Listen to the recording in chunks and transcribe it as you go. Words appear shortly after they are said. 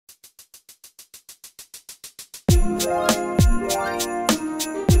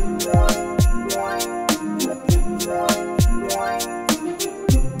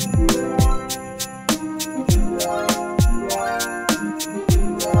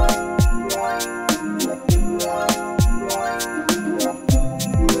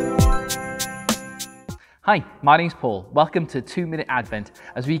Hi, my name's Paul. Welcome to 2 Minute Advent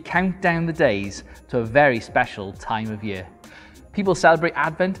as we count down the days to a very special time of year. People celebrate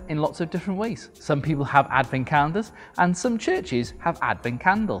Advent in lots of different ways. Some people have Advent calendars and some churches have Advent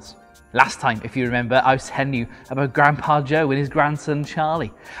candles. Last time, if you remember, I was telling you about Grandpa Joe and his grandson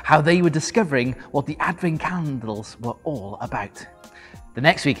Charlie, how they were discovering what the Advent candles were all about. The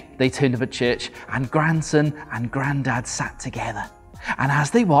next week, they turned up at church and grandson and granddad sat together. And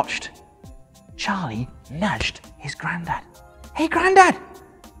as they watched, Charlie nudged his granddad. "Hey granddad,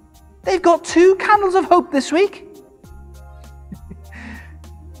 they've got 2 candles of hope this week."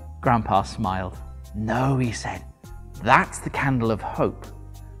 Grandpa smiled. "No," he said, "that's the candle of hope.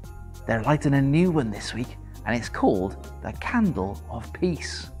 They're lighting a new one this week and it's called the candle of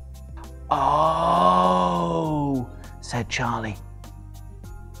peace." "Oh," said Charlie.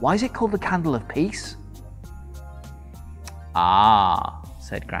 "Why is it called the candle of peace?" "Ah,"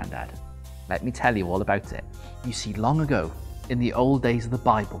 said Grandad. "Let me tell you all about it. You see, long ago, in the old days of the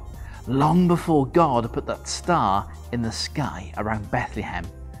Bible, long before God put that star in the sky around Bethlehem,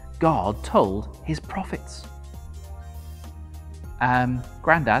 God told his prophets."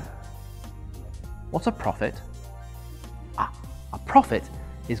 Grandad, what's a prophet?" "Ah, a prophet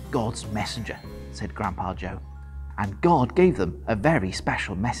is God's messenger," said Grandpa Joe. "And God gave them a very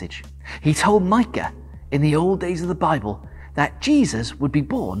special message. He told Micah in the old days of the Bible that Jesus would be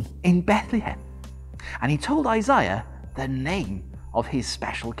born in Bethlehem. And he told Isaiah the name of his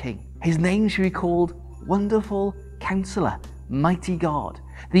special king. His name should be called Wonderful Counselor, Mighty God,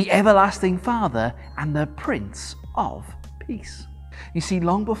 the Everlasting Father, and the Prince of Peace. You see,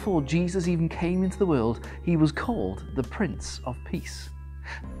 long before Jesus even came into the world, he was called the Prince of Peace.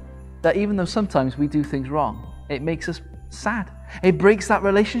 That even though sometimes we do things wrong, it makes us sad. It breaks that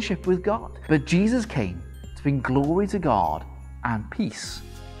relationship with God. But Jesus came to bring glory to God and peace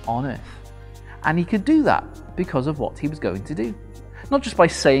on earth. And he could do that because of what he was going to do. Not just by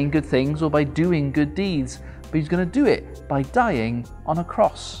saying good things or by doing good deeds, but he's going to do it by dying on a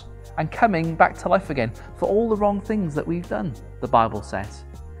cross and coming back to life again for all the wrong things that we've done, the Bible says.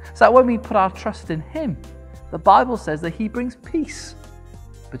 So that when we put our trust in him, the Bible says that he brings peace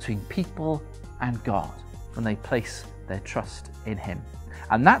between people and God when they place their trust in him.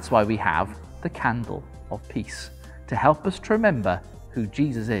 And that's why we have the candle of peace, to help us to remember who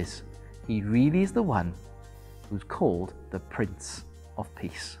Jesus is. He really is the one who's called the Prince of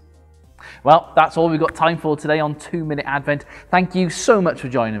Peace. Well, that's all we've got time for today on 2 Minute Advent. Thank you so much for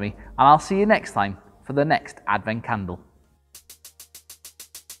joining me, and I'll see you next time for the next Advent Candle.